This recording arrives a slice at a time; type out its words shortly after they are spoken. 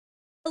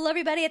Hello,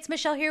 everybody. It's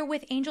Michelle here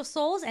with Angel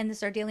Souls, and this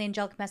is our daily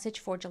angelic message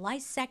for July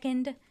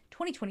 2nd,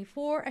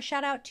 2024. A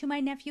shout out to my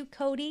nephew,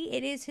 Cody.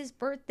 It is his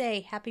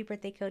birthday. Happy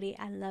birthday, Cody.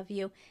 I love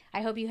you.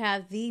 I hope you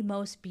have the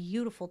most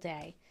beautiful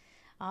day.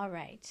 All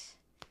right.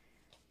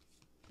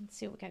 Let's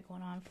see what we got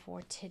going on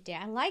for today.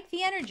 I like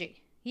the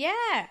energy.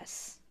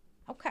 Yes.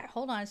 Okay,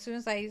 hold on. As soon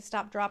as I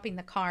stop dropping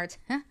the cards.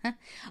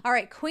 All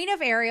right. Queen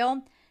of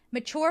Ariel.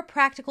 Mature,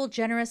 practical,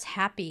 generous,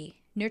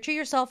 happy. Nurture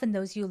yourself and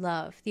those you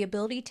love. The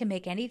ability to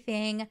make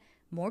anything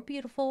more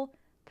beautiful,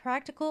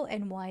 practical,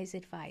 and wise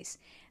advice.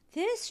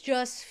 This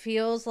just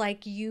feels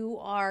like you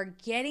are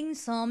getting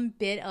some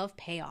bit of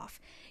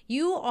payoff.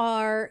 You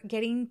are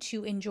getting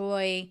to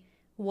enjoy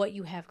what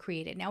you have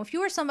created. Now, if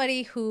you are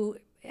somebody who,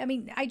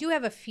 I do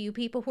have a few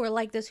people who are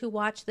like this, who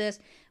watch this,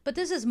 but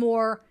this is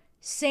more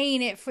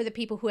saying it for the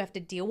people who have to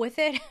deal with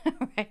it,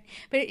 right?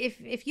 But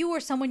if you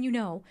or someone you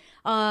know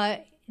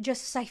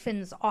just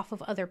siphons off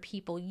of other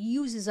people,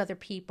 uses other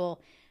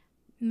people,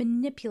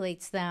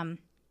 manipulates them,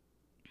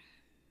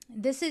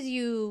 this is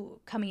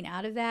you coming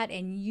out of that,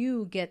 and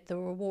you get the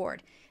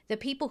reward. The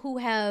people who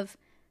have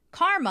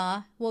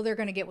karma, well, they're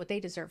going to get what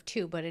they deserve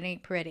too, but it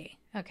ain't pretty,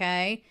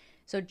 okay?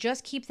 So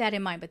just keep that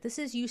in mind. But this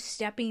is you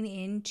stepping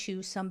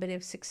into some bit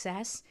of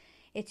success.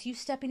 It's you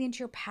stepping into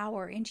your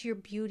power, into your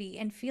beauty,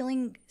 and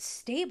feeling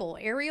stable.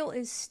 Ariel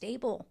is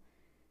stable.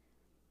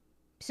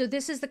 So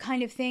this is the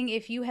kind of thing,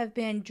 if you have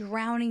been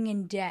drowning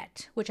in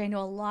debt, which I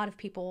know a lot of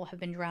people have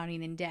been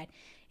drowning in debt.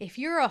 If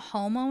you're a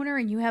homeowner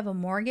and you have a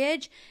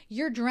mortgage,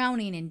 you're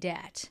drowning in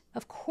debt.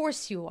 Of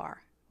course you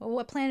are. Well,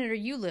 what planet are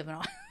you living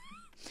on?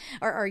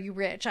 Or are you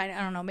rich? I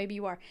don't know. Maybe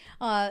you are.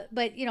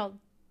 But,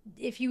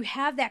 if you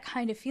have that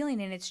kind of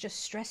feeling and it's just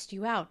stressed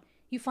you out,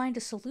 you find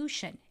a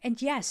solution.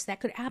 And yes, that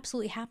could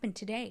absolutely happen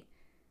today,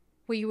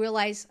 where you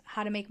realize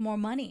how to make more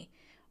money.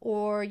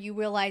 Or you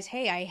realize,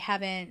 hey,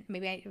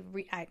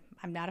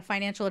 I'm not a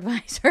financial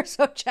advisor,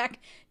 so check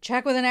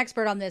with an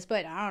expert on this.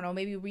 But I don't know,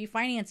 maybe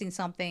refinancing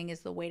something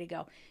is the way to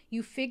go.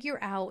 You figure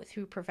out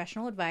through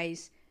professional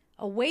advice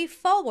a way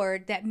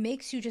forward that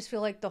makes you just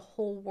feel like the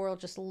whole world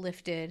just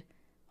lifted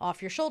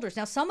off your shoulders.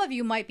 Now, some of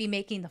you might be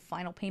making the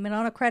final payment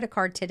on a credit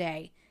card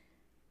today.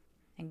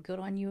 And good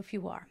on you if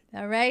you are.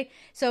 All right.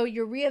 So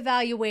you're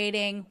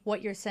reevaluating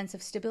what your sense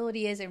of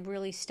stability is and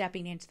really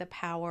stepping into the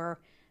power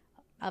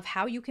of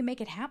how you can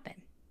make it happen.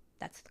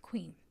 That's the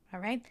queen. All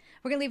right.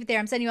 We're going to leave it there.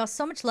 I'm sending you all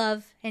so much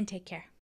love, and take care.